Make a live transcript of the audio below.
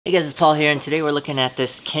Hey guys, it's Paul here, and today we're looking at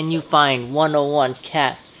this Can You Find 101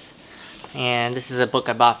 Cats? And this is a book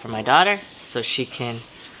I bought for my daughter so she can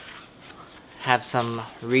have some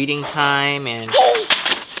reading time, and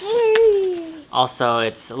also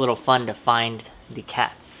it's a little fun to find the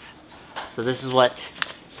cats. So this is what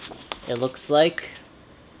it looks like.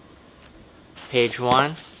 Page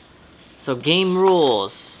 1. So game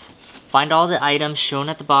rules. Find all the items shown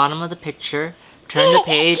at the bottom of the picture, turn the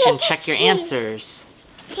page and check your answers.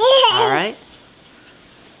 Alright,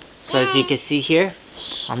 so as you can see here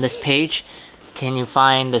on this page, can you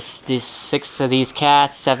find these 6 of these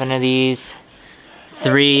cats, 7 of these,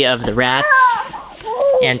 3 of the rats,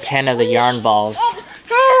 and 10 of the yarn balls?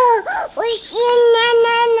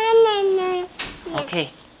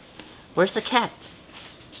 Okay, where's the cat?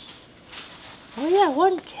 Oh yeah,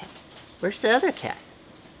 one cat. Where's the other cat?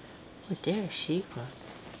 Oh, there she was.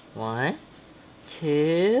 1,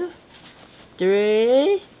 2,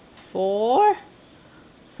 3, 4,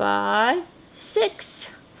 5, 6.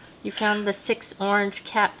 You found the 6 orange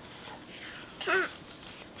cats.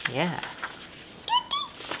 Cats. Yeah.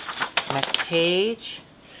 Next page.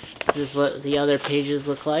 This is what the other pages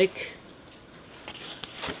look like.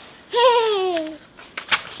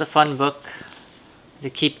 It's a fun book to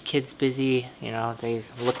keep kids busy. You know, they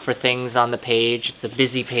look for things on the page. It's a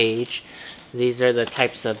busy page. These are the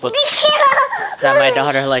types of books that my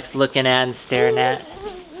daughter likes looking at and staring at.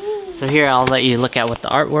 So here, I'll let you look at what the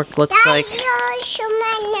artwork looks like.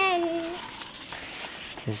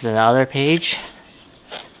 This is another page.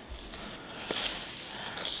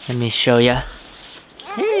 Let me show you.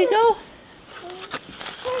 Here you go.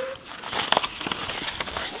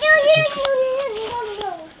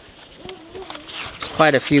 There's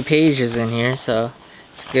quite a few pages in here, so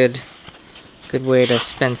it's a good way to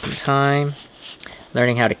spend some time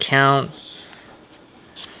learning how to count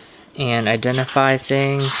and identify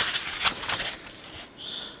things.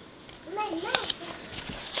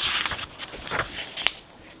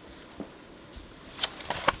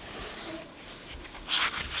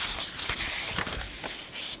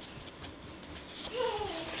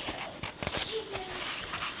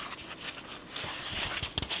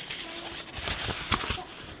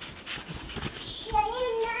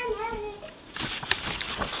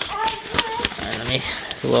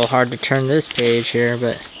 It's a little hard to turn this page here,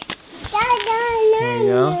 but there you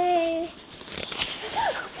go.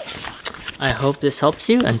 I hope this helps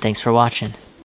you, and thanks for watching.